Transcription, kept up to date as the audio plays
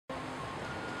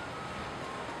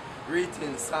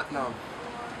Greetings, Satnam.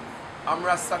 I'm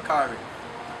Ras Zacharri.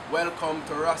 Welcome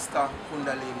to Rasta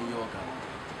Kundalini Yoga.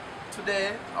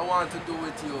 Today, I want to do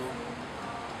with you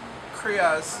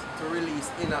Kryas to release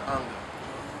inner anger.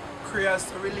 Kryas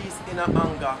to release inner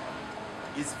anger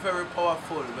is very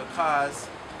powerful because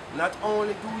not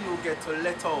only do you get to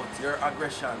let out your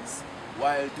aggressions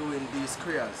while doing these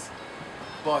Kryas,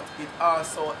 but it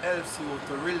also helps you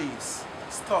to release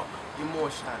stuck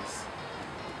emotions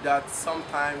that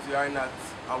sometimes you are not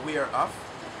aware of,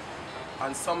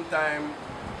 and sometimes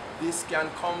this can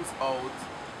come out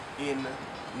in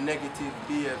negative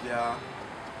behavior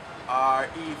or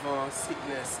even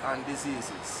sickness and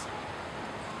diseases.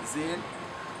 See?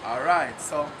 Alright,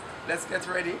 so let's get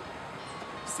ready.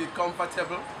 Sit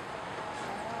comfortable.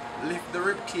 Lift the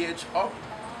rib cage up.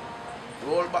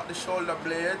 Roll back the shoulder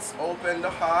blades. Open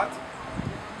the heart.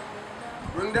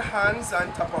 Bring the hands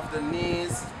on top of the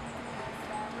knees.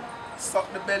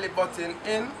 Suck the belly button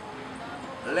in.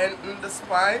 Lengthen the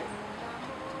spine.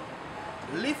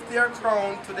 Lift your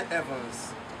crown to the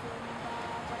heavens.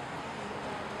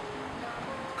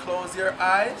 Close your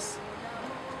eyes.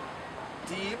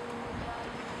 Deep.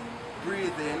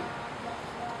 Breathe in.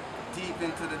 Deep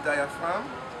into the diaphragm.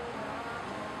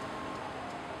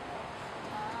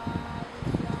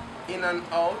 In and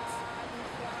out.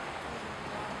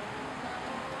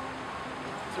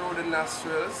 Through the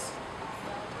nostrils.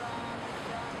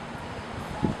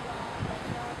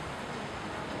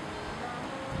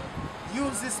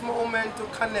 Use this moment to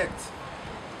connect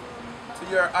to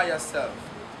your higher self,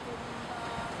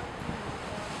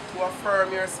 to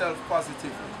affirm yourself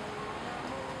positively.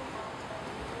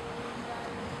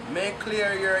 Make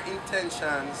clear your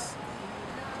intentions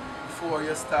before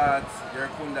you start your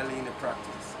Kundalini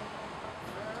practice.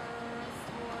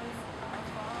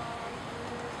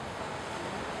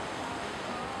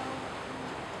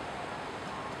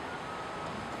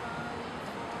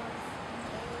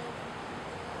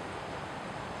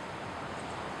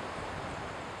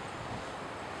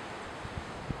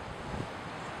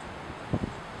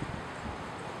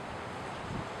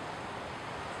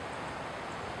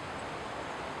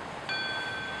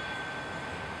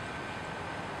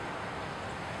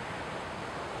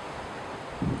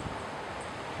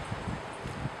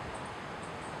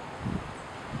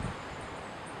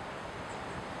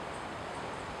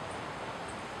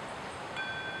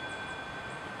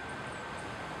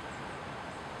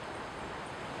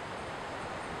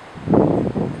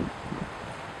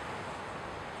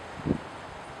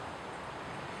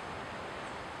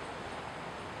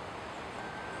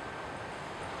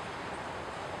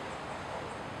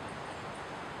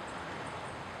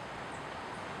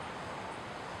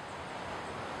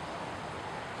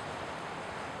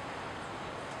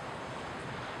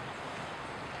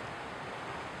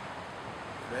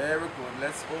 Very good.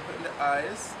 Let's open the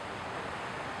eyes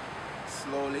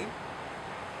slowly.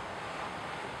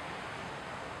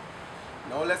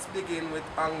 Now let's begin with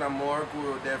Ang Namor,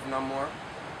 Guru Dev Namor.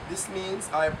 This means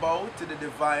I bow to the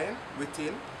divine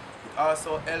within. It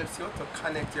also helps you to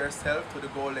connect yourself to the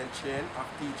golden chain of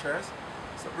teachers.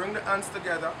 So bring the hands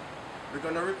together. We're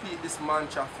going to repeat this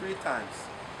mantra 3 times.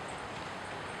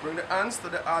 Bring the hands to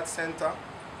the heart center.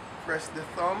 Press the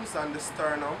thumbs and the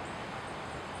sternum.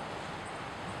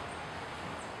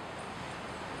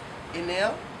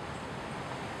 Inhale.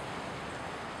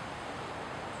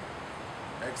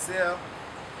 Exhale.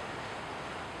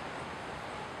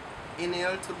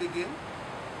 Inhale to begin.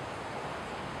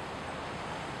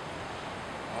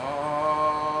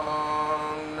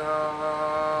 Om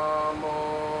Namo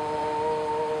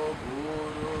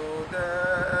Guru Dev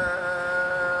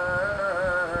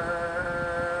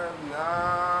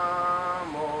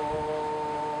Namo.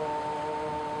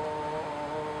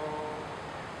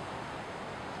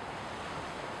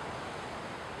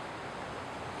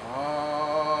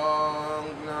 Om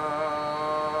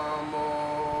Namo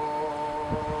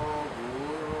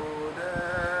Guru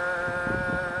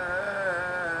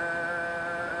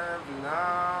Dev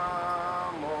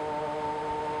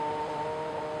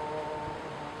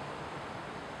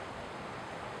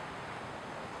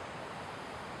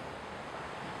Namo.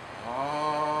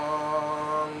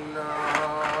 Om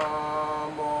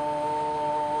Namo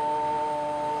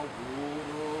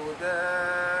Guru Dev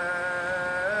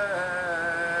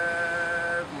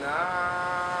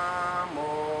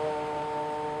Namo.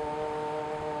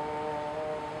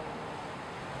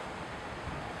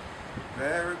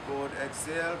 Very good.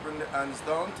 Exhale, bring the hands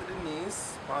down to the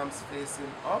knees, palms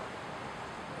facing up.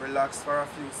 Relax for a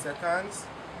few seconds.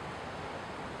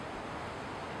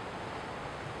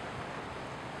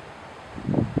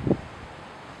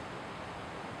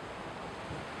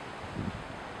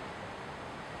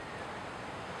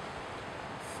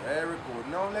 Very good.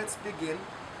 Now let's begin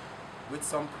with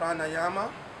some pranayama.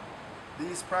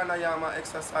 These pranayama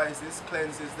exercises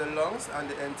cleanses the lungs and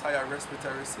the entire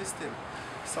respiratory system.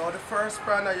 So the first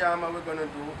pranayama we're going to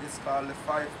do is called the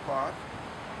 5-part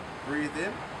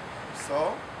breathing.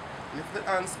 So lift the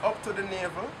hands up to the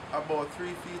navel, about 3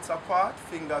 feet apart,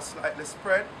 fingers slightly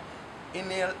spread.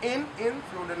 Inhale in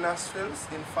through the nostrils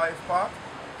in 5-part.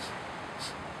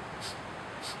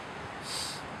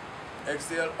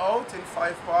 Exhale out in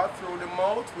 5-part through the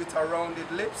mouth with a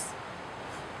rounded lips.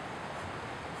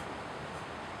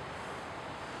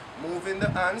 Moving the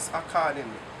hands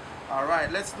accordingly.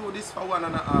 Alright, let's do this for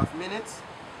 1.5 minutes.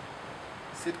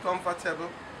 Sit comfortable.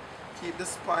 Keep the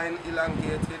spine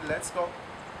elongated. Let's go.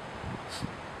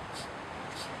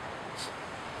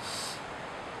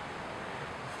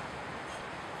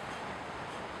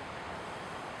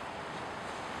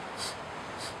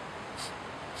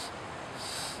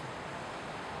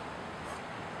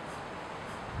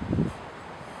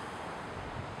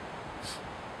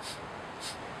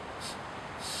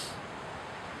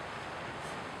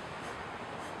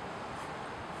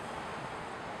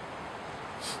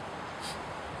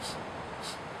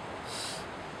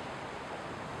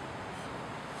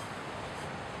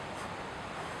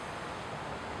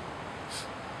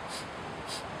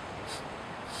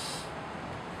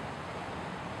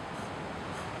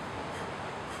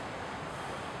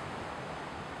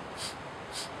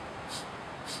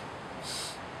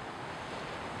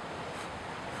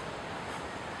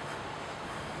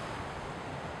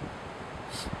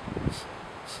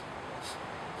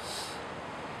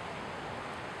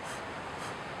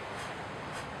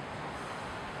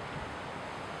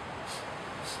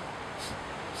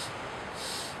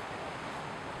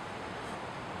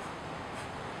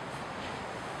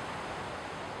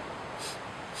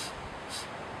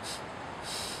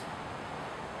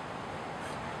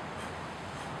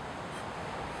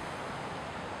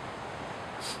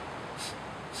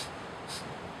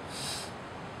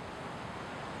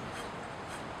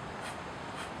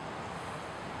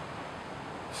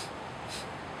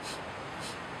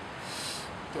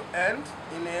 To end,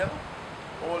 inhale,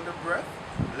 hold the breath,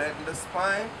 lengthen the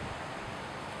spine,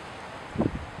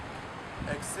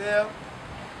 exhale,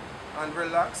 and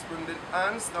relax. Bring the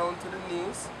hands down to the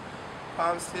knees,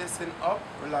 palms facing up,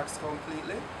 relax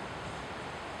completely.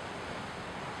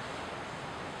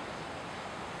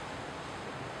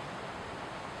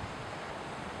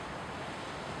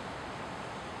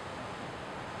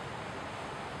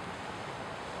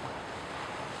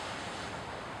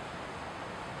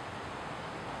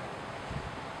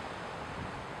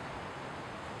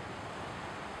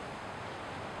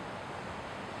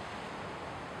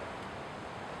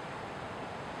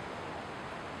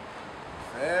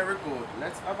 Very good.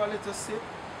 Let's have a little sip.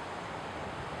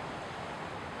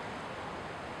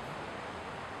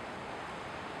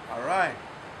 Alright,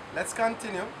 let's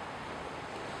continue.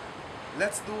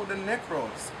 Let's do the neck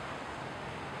rolls.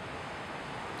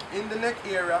 In the neck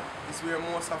area is where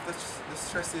most of the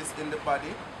stresses in the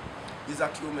body is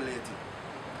accumulated.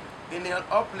 Inhale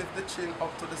up, lift the chin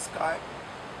up to the sky.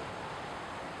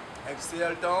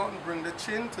 Exhale down, bring the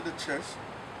chin to the chest.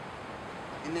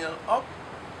 Inhale up.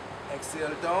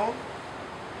 Exhale down,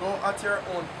 go at your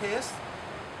own pace.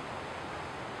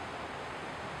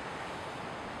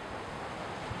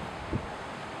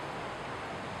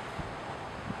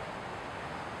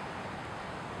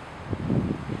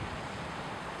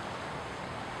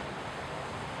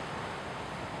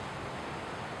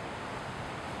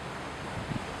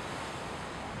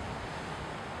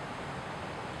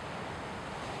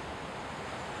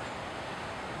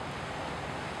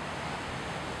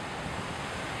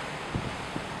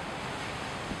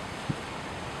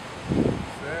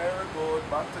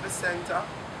 Back to the center.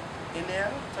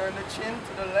 Inhale, turn the chin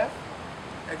to the left.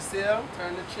 Exhale,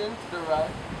 turn the chin to the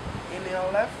right. Inhale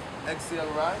left,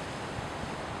 exhale right.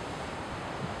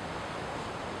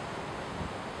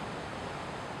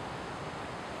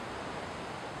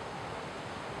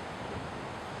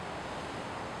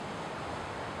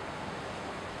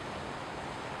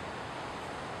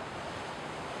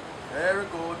 Very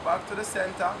good. Back to the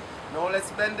center. Now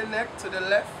let's bend the neck to the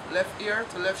left. Left ear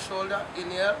to left shoulder.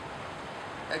 Inhale.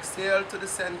 Exhale to the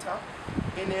center.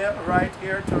 Inhale, right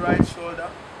ear to right shoulder.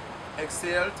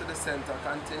 Exhale to the center.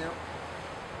 Continue.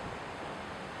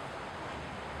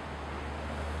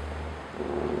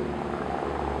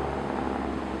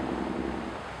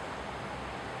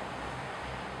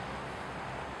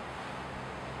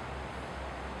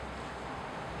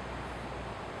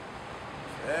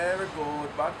 Very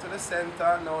good. Back to the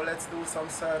center. Now let's do some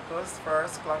circles.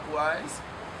 First clockwise.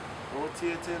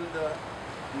 Rotating the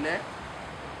neck.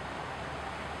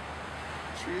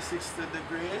 360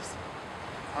 degrees.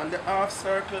 On the half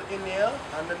circle, inhale,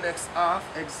 and the next half,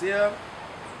 exhale.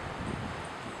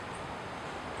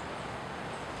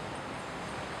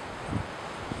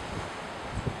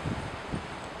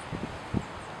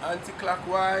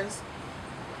 Anti-clockwise.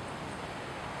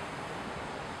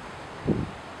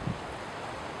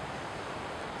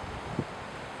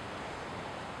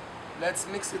 Let's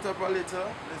mix it up a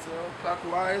little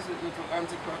clockwise with little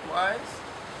anti-clockwise.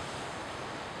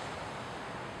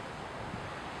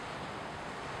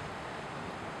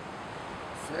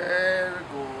 Very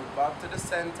good. Back to the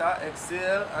center,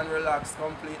 exhale and relax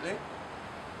completely.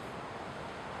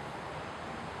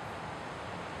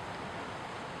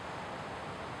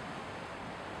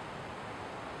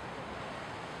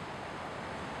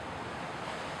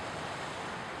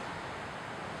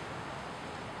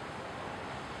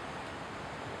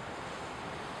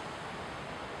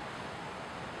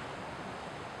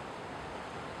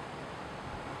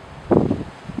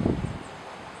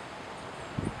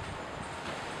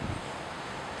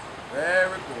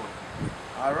 Very good.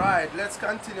 Alright, let's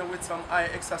continue with some eye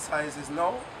exercises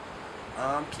now.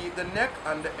 Keep the neck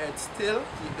and the head still.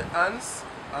 Keep the hands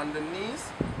on the knees.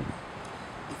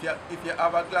 If you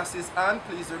have a glasses on,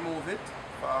 please remove it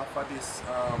for this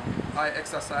eye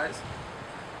exercise.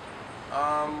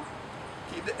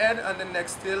 Keep the head and the neck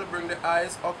still. Bring the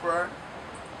eyes upward,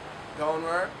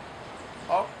 downward,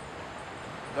 up,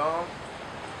 down.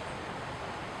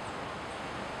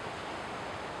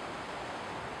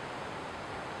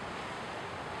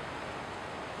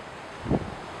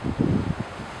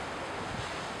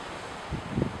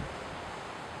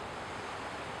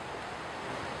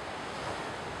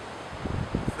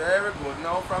 Very good.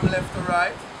 Now from left to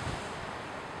right.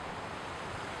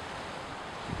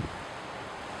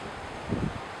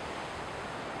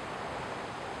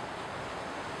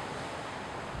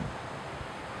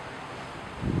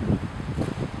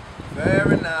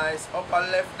 Very nice. Upper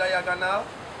left diagonal.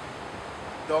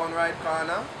 Down right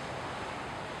corner.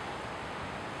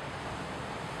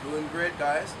 Doing great,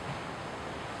 guys.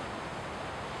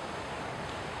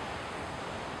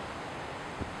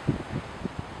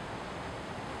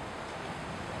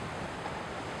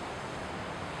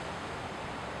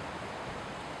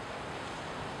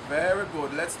 Very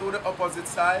good. Let's do the opposite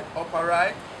side. Upper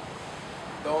right,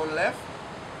 down left.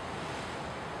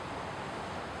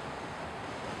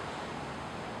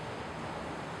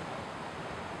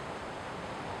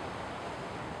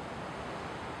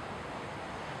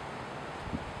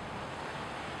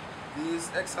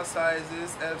 These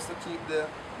exercises helps to keep the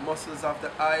muscles of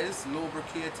the eyes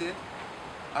lubricated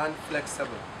and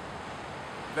flexible.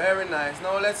 Very nice.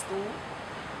 Now let's do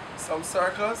some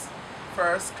circles.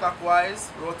 First,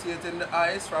 clockwise, rotating the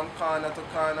eyes from corner to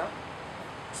corner,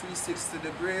 360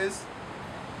 degrees.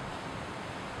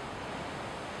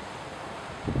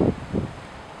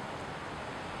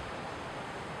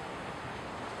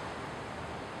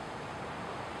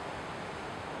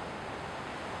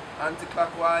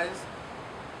 Anti-clockwise.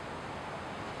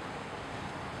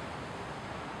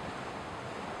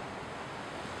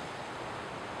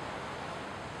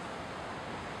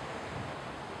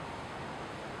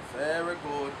 Very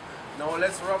good. Now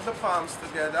let's rub the palms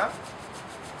together.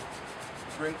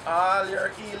 Bring all your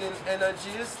healing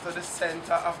energies to the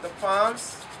center of the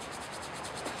palms.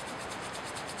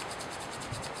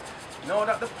 Now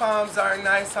that the palms are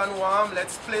nice and warm,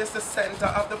 let's place the center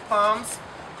of the palms.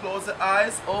 Close the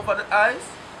eyes, over the eyes.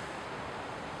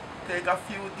 Take a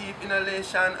few deep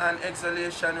inhalation and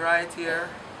exhalation right here.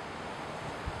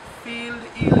 Feel the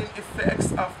healing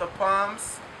effects of the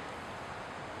palms.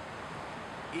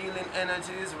 Healing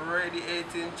energies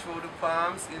radiating through the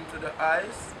palms into the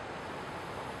eyes.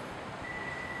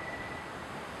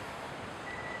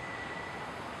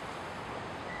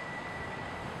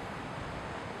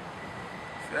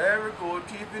 Very good.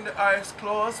 Keeping the eyes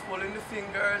closed, pulling the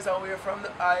fingers away from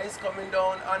the eyes, coming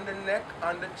down on the neck,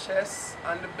 on the chest,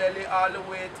 on the belly, all the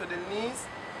way to the knees.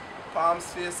 Palms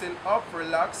facing up.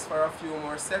 Relax for a few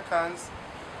more seconds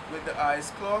with the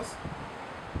eyes closed.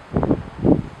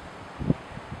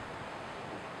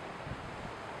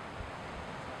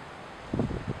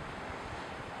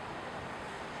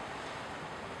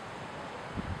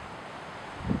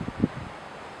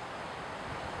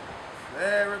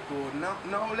 Very good.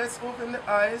 Now let's open the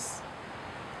eyes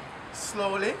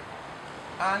slowly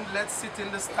and let's sit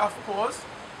in the staff pose.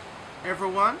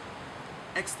 Everyone,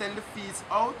 extend the feet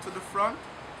out to the front.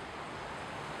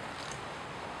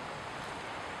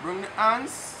 Bring the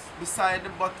hands beside the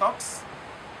buttocks,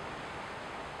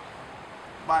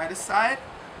 by the side,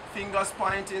 fingers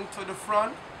pointing to the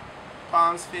front,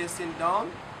 palms facing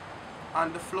down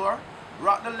on the floor.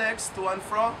 Rock the legs to and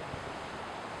fro.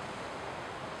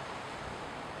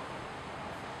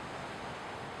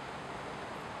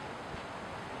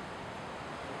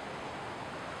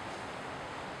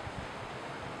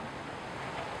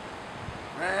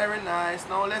 Very nice.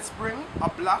 Now let's bring a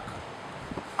block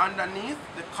underneath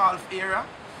the calf area.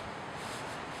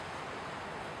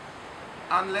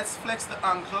 And let's flex the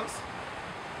ankles.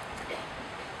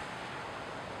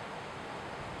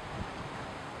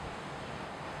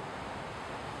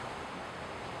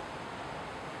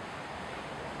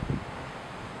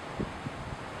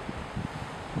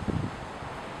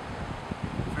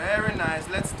 Very nice.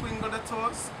 Let's twinkle the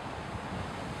toes.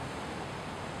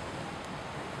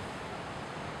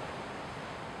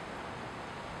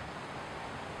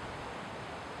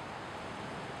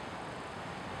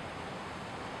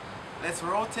 Let's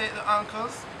rotate the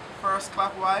ankles first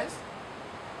clockwise.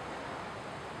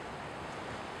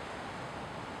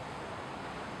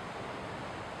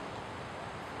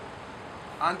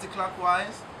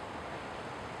 Anti-clockwise.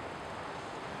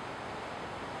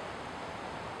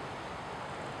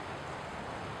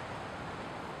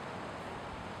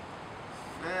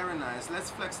 Very nice. Let's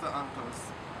flex the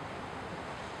ankles.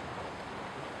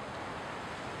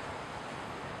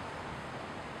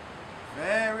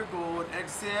 Very good.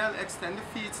 Exhale, extend the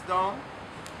feet down.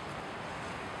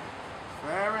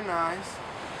 Very nice.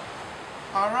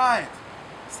 Alright,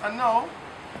 so now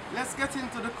let's get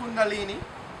into the Kundalini.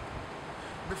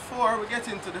 Before we get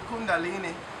into the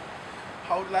Kundalini,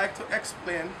 I would like to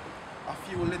explain a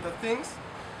few little things.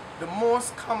 The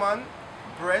most common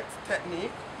breath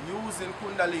technique used in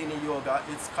Kundalini yoga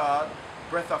is called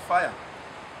breath of fire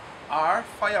or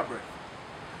fire breath.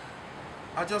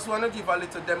 I just want to give a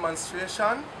little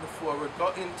demonstration before we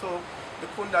go into the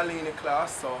Kundalini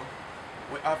class so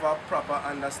we have a proper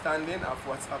understanding of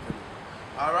what's happening.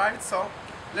 Alright, so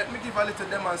let me give a little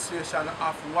demonstration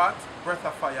of what breath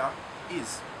of fire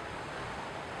is.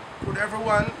 Could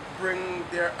everyone bring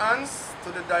their hands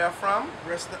to the diaphragm?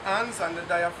 Rest the hands on the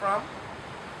diaphragm.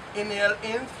 Inhale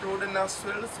in through the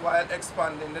nostrils while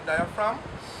expanding the diaphragm.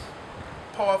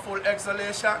 Powerful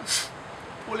exhalation,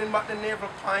 pulling back the navel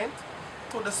point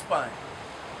to the spine.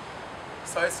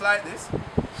 So it's like this.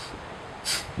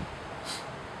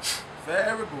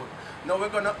 Very good. Now we're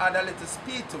going to add a little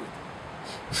speed to it.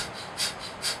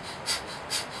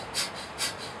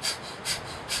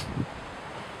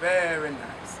 Very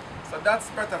nice. So that's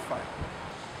breath of fire.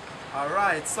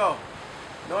 Alright, so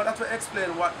now that we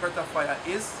explain what breath of fire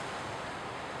is,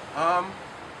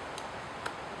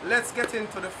 let's get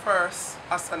into the first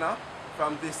asana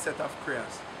from this set of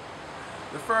Kryas.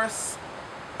 The first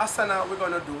asana we're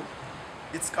going to do,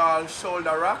 it's called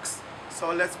shoulder rocks.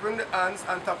 So let's bring the hands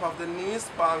on top of the knees,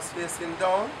 palms facing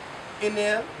down.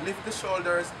 Inhale, lift the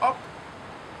shoulders up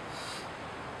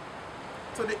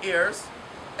to the ears.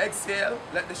 Exhale,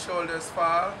 let the shoulders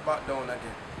fall back down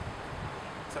again.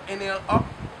 So inhale up,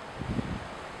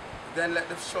 then let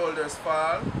the shoulders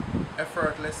fall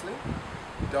effortlessly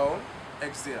down.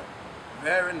 Exhale.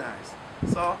 Very nice.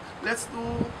 So let's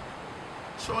do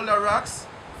shoulder rocks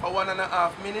for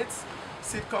 1.5 minutes.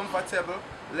 Sit comfortable.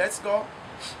 Let's go.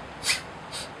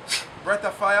 Breath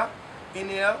of fire.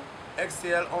 Inhale,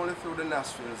 exhale only through the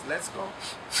nostrils. Let's go.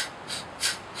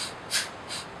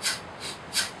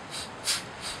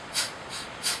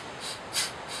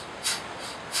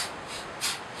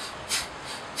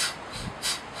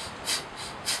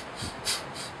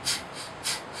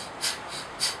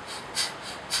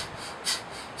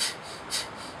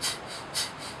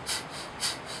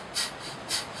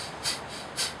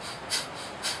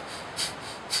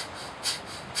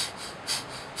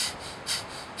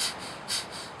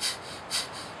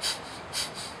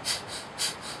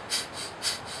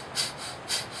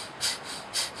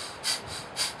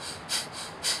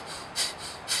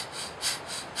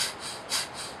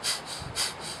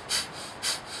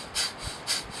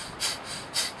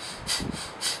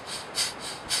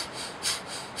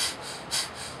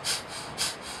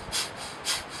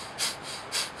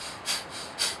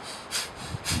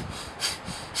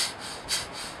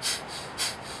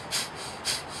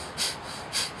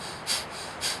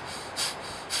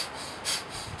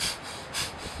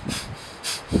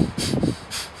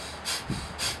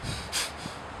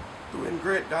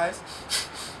 Great, guys.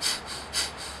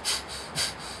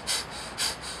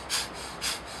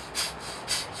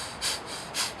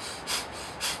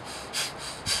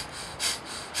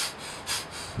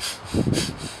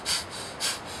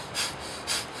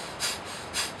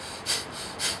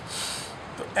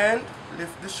 To end,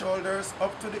 lift the shoulders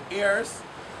up to the ears.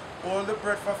 Hold the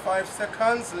breath for 5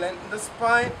 seconds. Lengthen the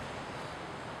spine.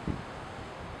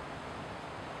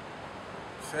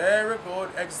 Very good.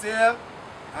 Exhale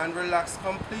and relax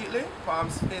completely.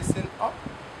 Palms facing up.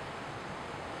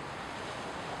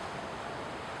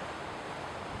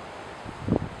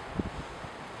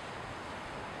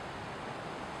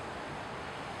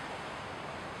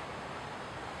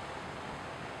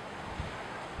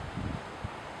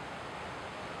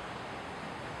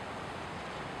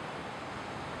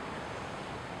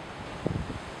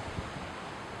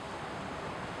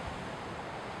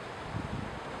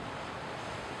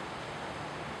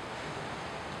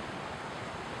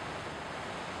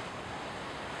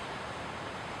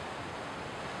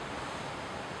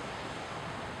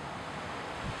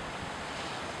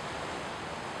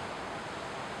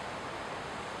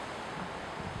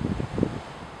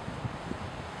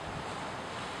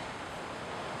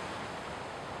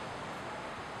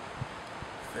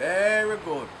 Very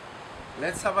good.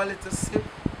 Let's have a little sip.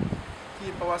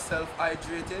 Keep ourselves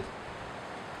hydrated.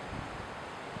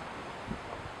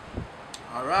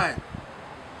 Alright.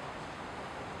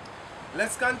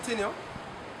 Let's continue.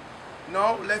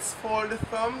 Now let's fold the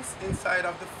thumbs inside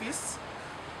of the fists.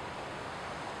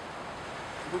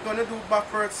 We're going to do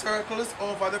backward circles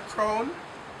over the crown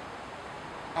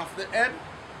of the head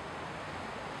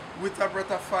with a breath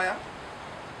of fire.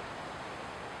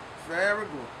 Very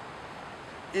good.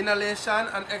 Inhalation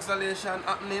and exhalation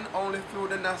happening only through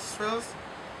the nostrils.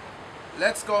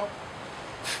 Let's go.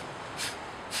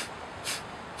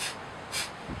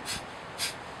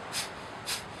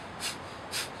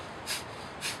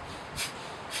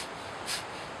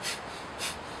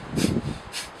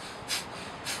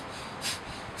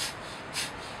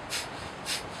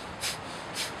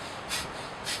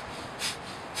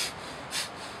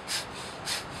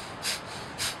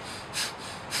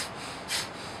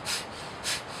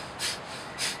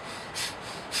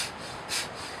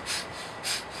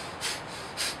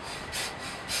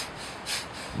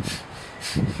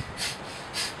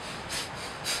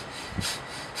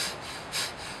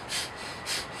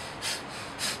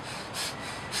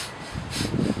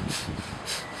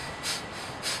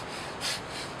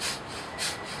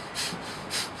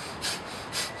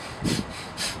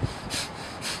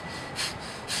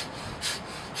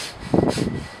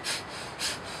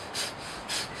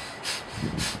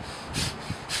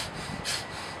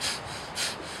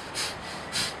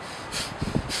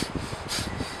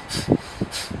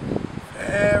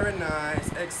 Very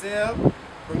nice. Exhale.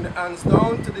 Bring the hands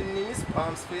down to the knees,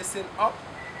 palms facing up.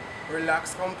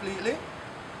 Relax completely.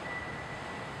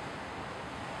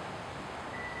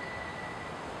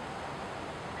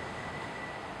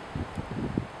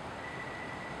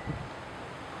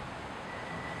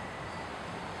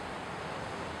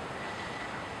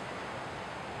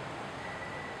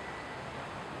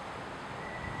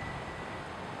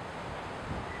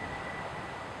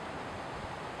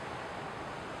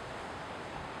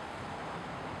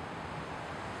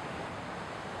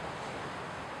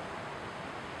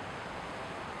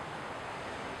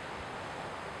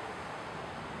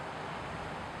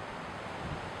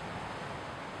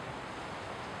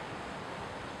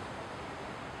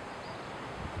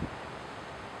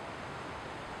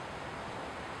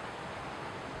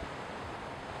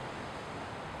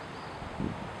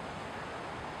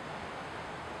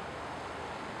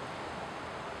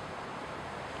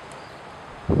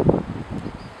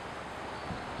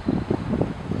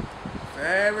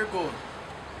 Very good.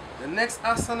 The next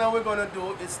asana we're going to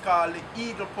do is called the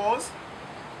eagle pose.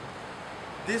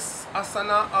 This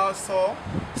asana also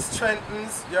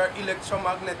strengthens your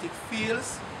electromagnetic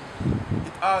fields.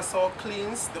 It also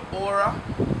cleans the aura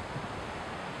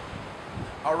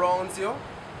around you.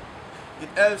 It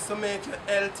helps to make you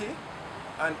healthy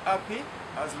and happy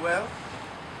as well.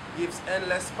 Gives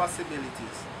endless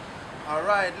possibilities.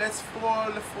 Alright, let's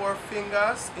fold the 4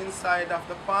 fingers inside of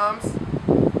the palms.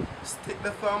 Stick the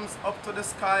thumbs up to the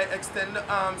sky, extend the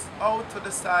arms out to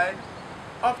the side,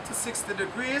 up to 60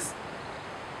 degrees.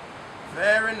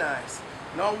 Very nice.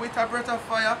 Now with a breath of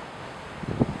fire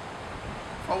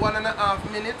for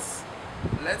 1.5 minutes.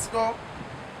 Let's go.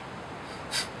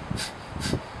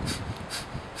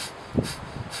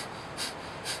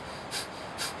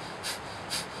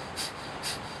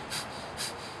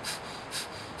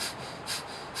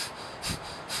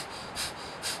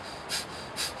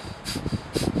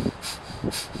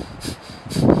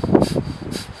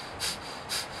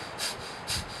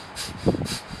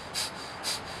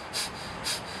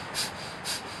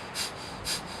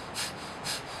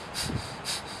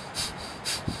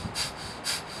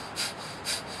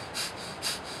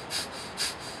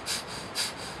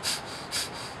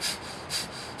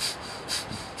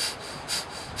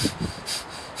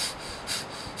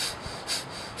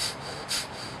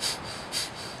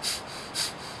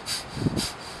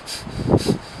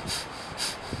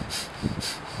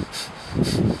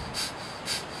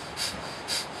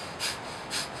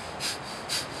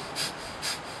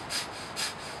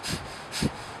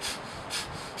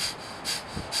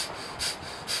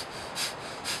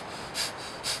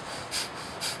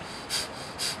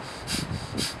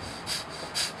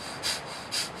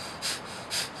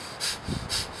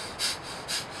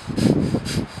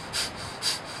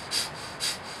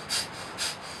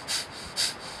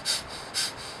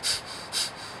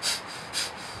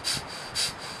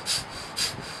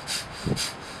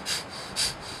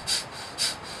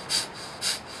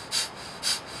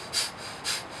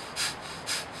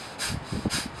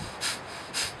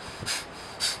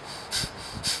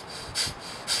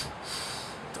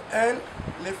 And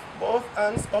lift both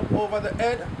hands up over the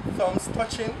head, thumbs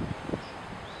touching.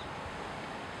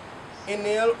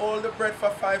 Inhale, hold the breath for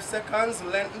 5 seconds,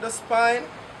 lengthen the spine.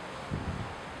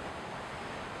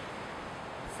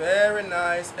 Very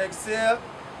nice. Exhale,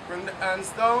 bring the hands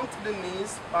down to the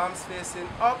knees, palms facing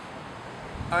up,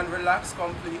 and relax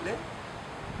completely.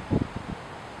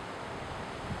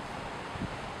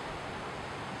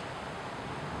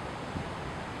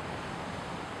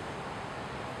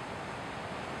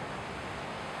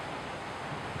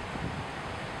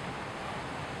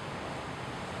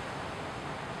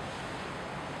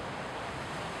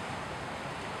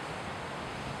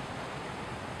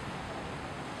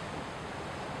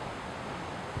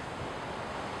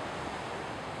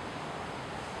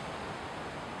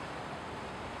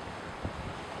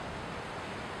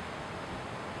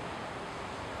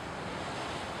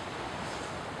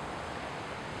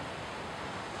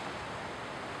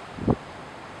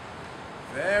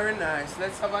 Very nice.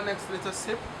 Let's have our next little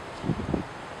sip.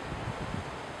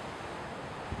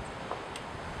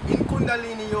 In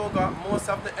Kundalini Yoga, most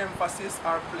of the emphasis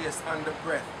are placed on the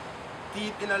breath.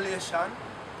 Deep inhalation,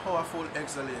 powerful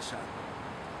exhalation.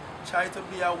 Try to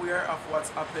be aware of what's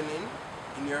happening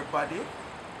in your body.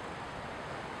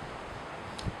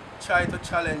 Try to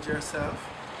challenge yourself,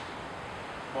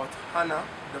 but honor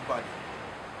the body.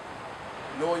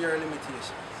 Know your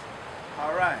limitations.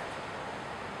 Alright.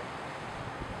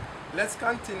 Let's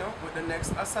continue with the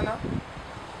next asana.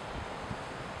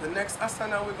 The next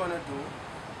asana we're going to do,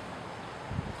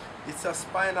 it's a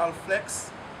spinal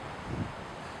flex.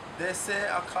 They say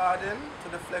according to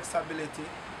the flexibility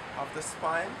of the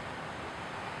spine,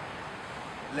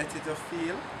 let it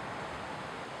feel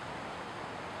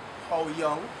how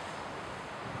young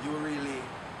you really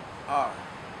are.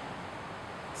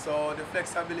 So the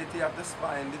flexibility of the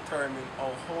spine determines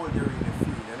how old you really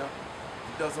feel, you know.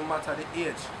 It doesn't matter the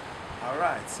age.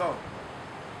 Alright, so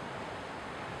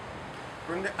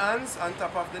bring the hands on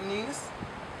top of the knees,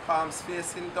 palms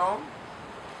facing down.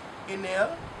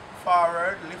 Inhale,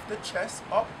 forward, lift the chest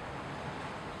up,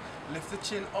 lift the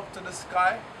chin up to the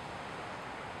sky.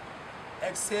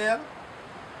 Exhale,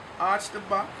 arch the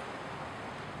back,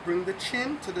 bring the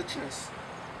chin to the chest.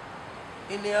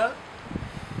 Inhale,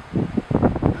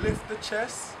 lift the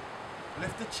chest,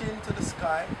 lift the chin to the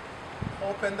sky,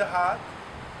 open the heart.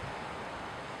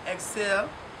 Exhale,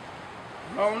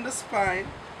 round the spine,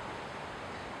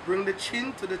 bring the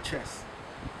chin to the chest.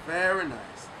 Very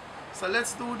nice. So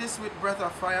let's do this with breath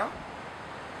of fire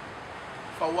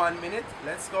for 1 minute.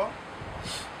 Let's go.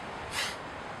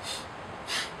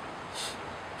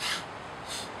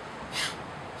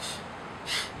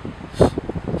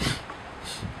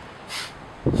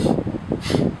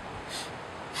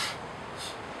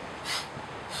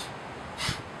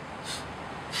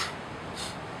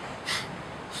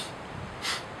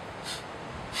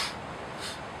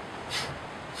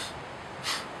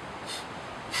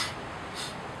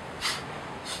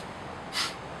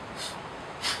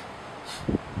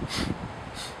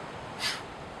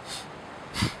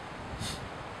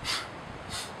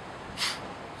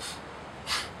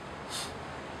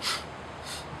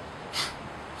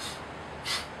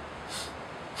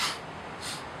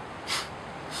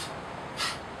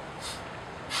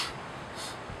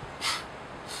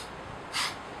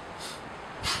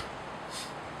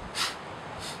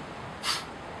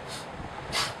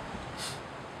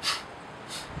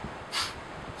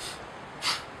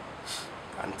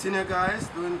 Continue, guys,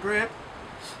 doing great.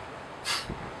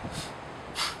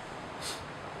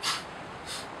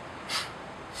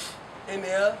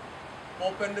 Inhale,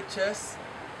 open the chest,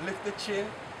 lift the chin,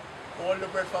 hold the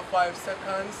breath for 5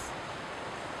 seconds.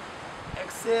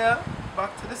 Exhale,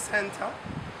 back to the center.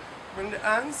 Bring the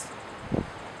hands,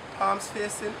 palms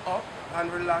facing up,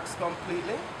 and relax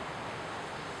completely.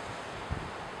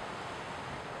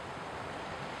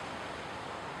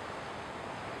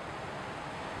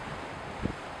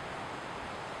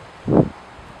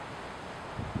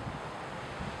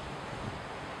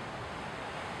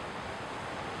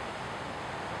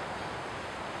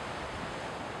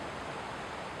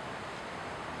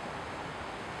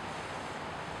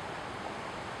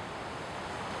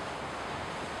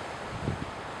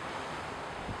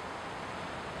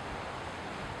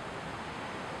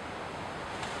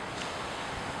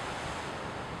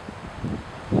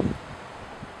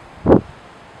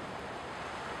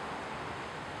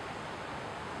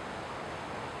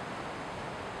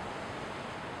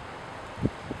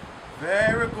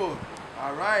 Very good.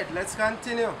 All right, let's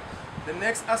continue. The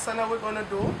next asana we're going to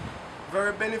do,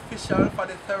 very beneficial for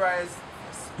the thyroid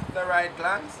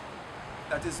glands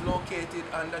that is located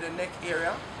under the neck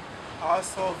area.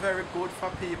 Also very good for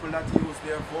people that use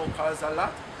their vocals a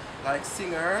lot, like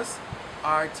singers,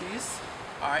 artists,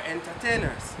 or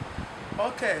entertainers.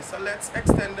 Okay, so let's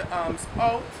extend the arms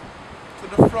out to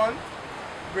the front.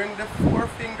 Bring the four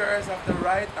fingers of the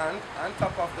right hand on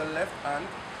top of the left hand,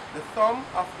 the thumb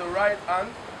of the right hand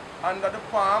under the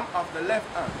palm of the left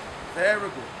hand. Very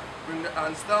good. Bring the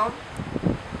hands down.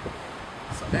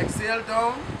 So exhale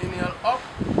down, inhale up,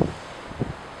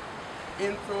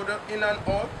 in through the in and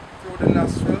out through the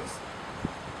nostrils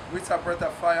with a breath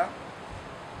of fire.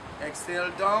 Exhale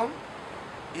down,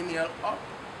 inhale up,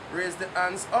 raise the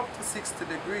hands up to 60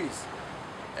 degrees.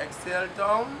 Exhale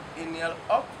down, inhale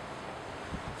up.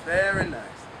 Very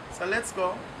nice. So let's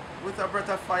go with a breath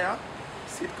of fire.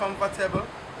 Sit comfortable.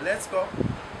 Let's go.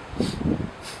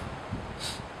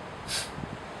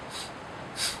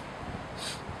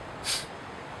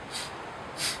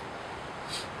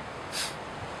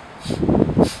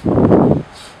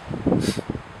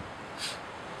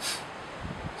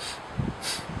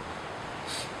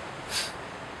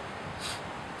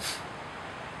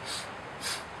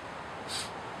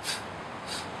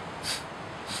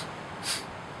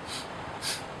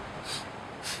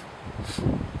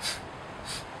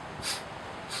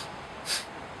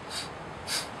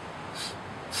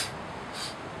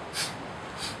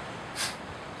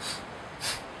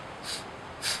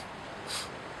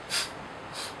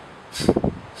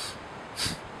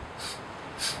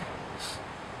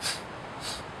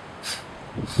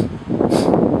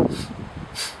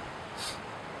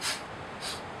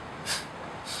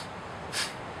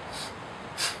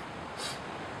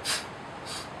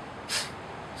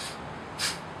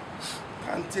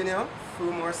 Continue.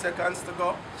 Few more seconds to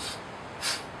go.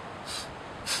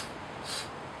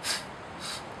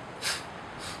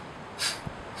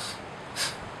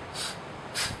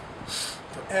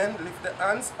 To end, lift the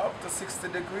hands up to 60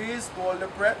 degrees. Hold the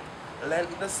breath.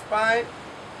 Lengthen the spine.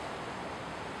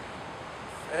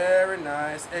 Very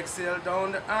nice. Exhale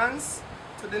down the hands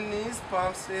to the knees,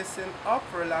 palms facing up.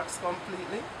 Relax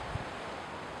completely.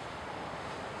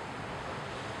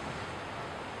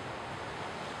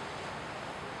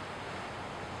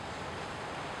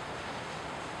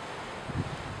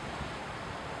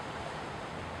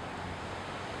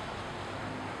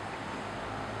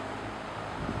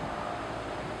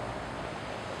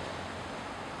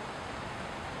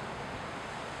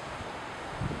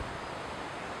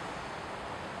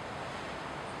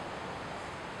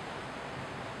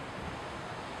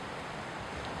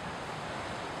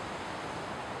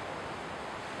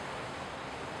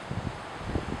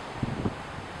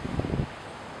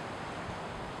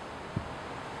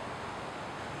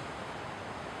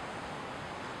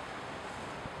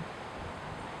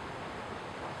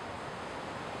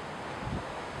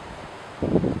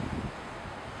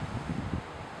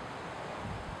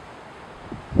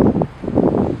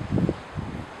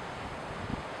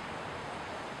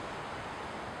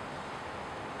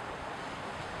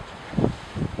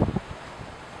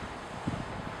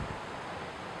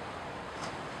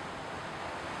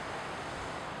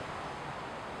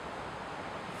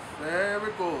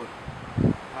 Very good.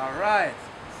 Alright,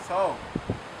 so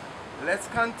let's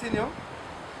continue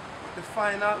with the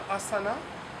final asana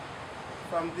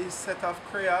from this set of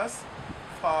Kryas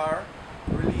for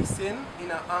releasing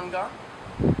inner anger.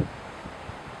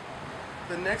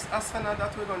 The next asana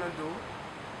that we're going to do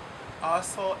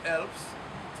also helps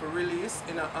to release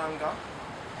inner anger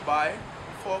by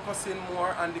focusing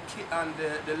more on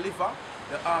the liver,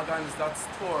 the organs that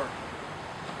store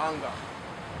anger.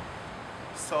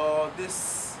 So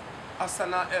this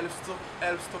asana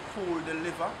helps to cool the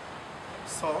liver.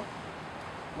 So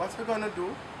what we're going to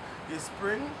do is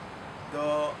bring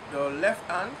the left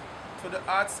hand to the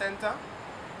heart center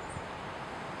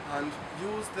and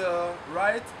use the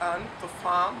right hand to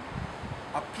form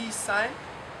a peace sign.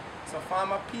 So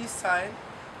form a peace sign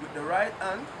with the right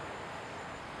hand.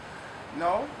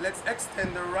 Now let's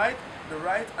extend the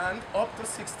right hand up to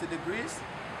 60 degrees.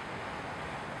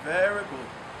 Very good.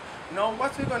 Now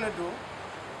what we're going to do,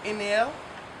 inhale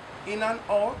in and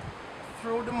out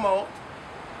through the mouth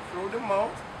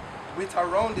with a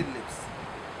rounded lips.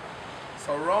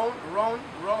 So round,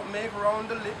 make round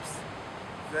the lips.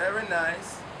 Very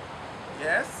nice.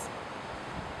 Yes.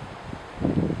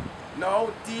 Now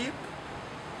deep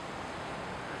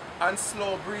and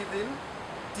slow breathing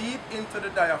deep into the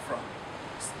diaphragm.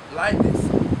 Like this.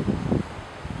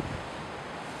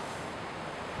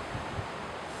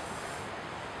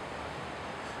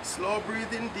 Slow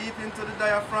breathing deep into the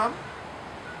diaphragm.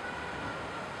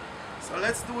 So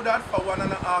let's do that for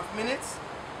 1.5 minutes.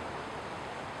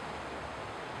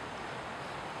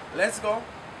 Let's go.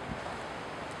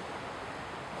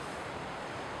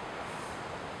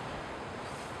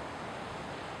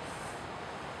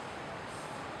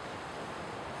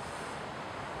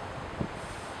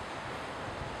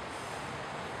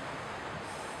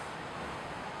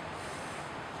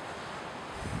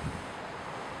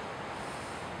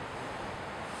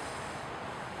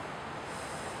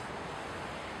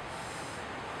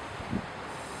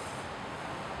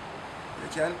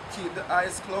 can keep the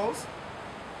eyes closed.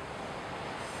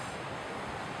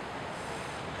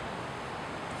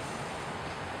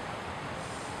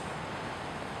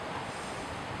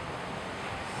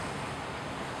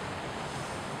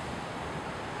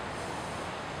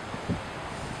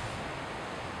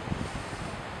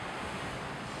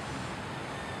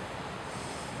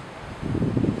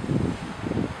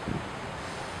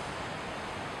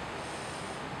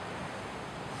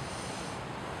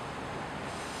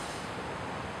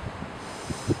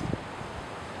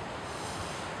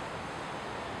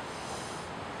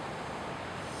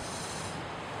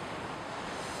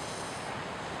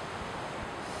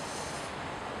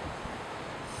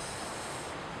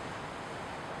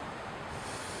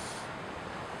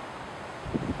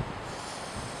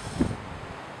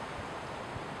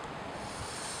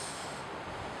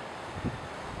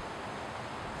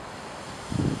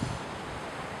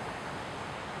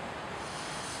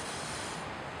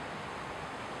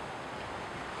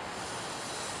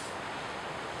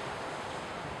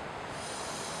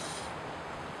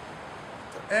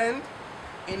 And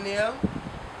inhale,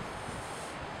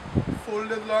 full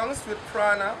the lungs with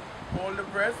prana, hold the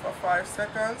breath for 5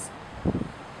 seconds.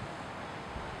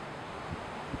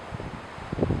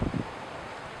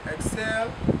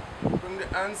 Exhale, bring the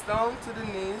hands down to the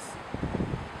knees,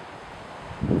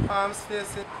 palms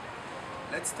facing.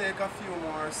 Let's take a few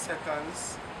more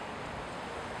seconds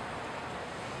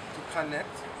to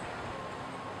connect.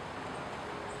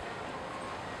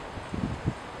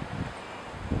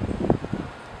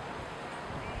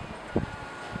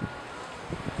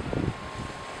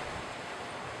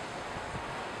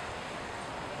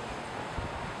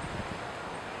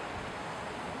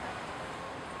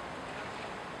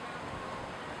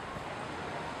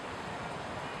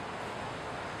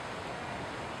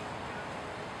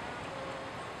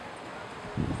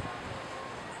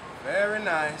 Very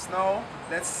nice. Now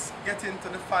let's get into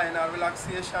the final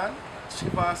relaxation,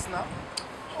 Shavasana.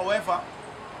 However,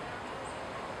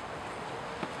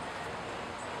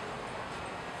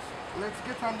 let's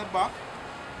get on the back.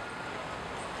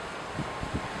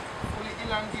 Fully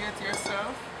elongate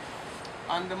yourself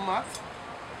on the mat.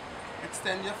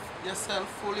 Extend yourself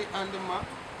fully on the mat.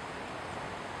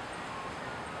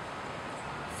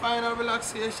 Final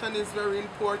relaxation is very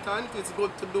important. It's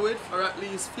good to do it for at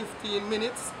least 15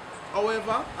 minutes.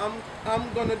 However,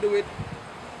 I'm gonna do it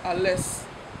a less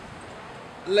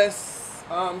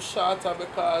shorter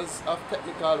because of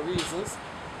technical reasons.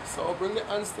 So bring the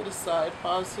hands to the side,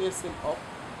 palms facing up.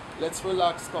 Let's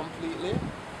relax completely.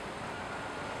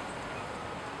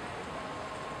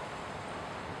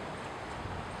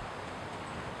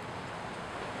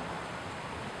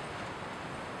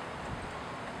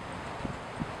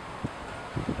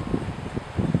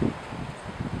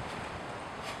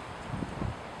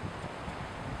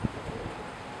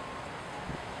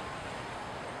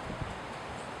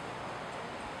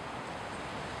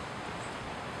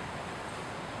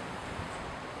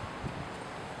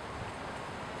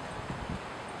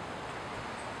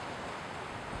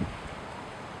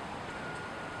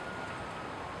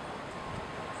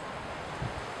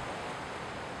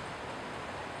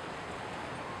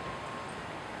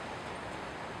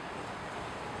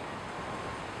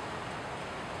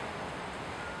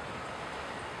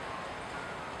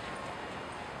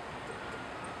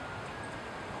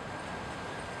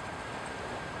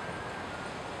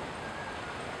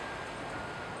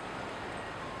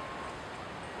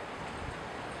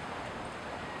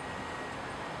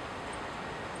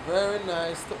 Very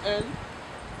nice. To end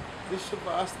the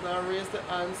Shavasana, raise the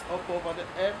hands up over the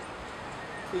head,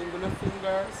 twinkle the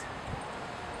fingers.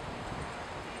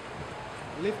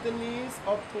 Lift the knees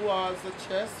up towards the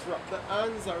chest, wrap the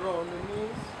hands around the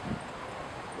knees,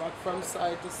 rock from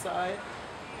side to side,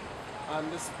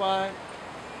 and the spine.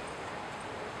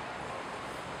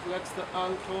 Flex the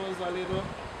ankles a little,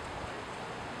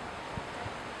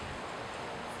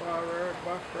 forward,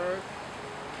 backward.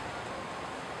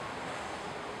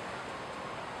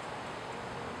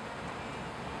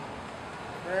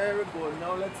 Very good.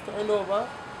 Now let's turn over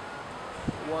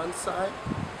one side.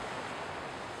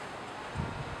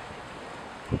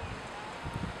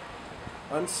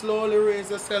 And slowly raise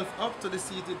yourself up to the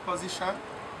seated position.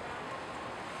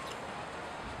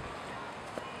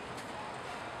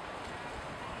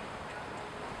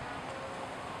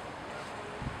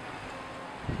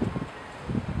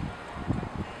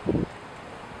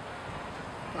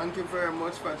 Thank you very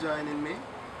much for joining me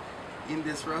in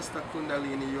this Rasta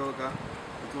Kundalini yoga.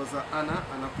 It was an honor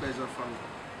and a pleasure for me.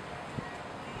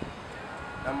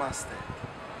 Namaste.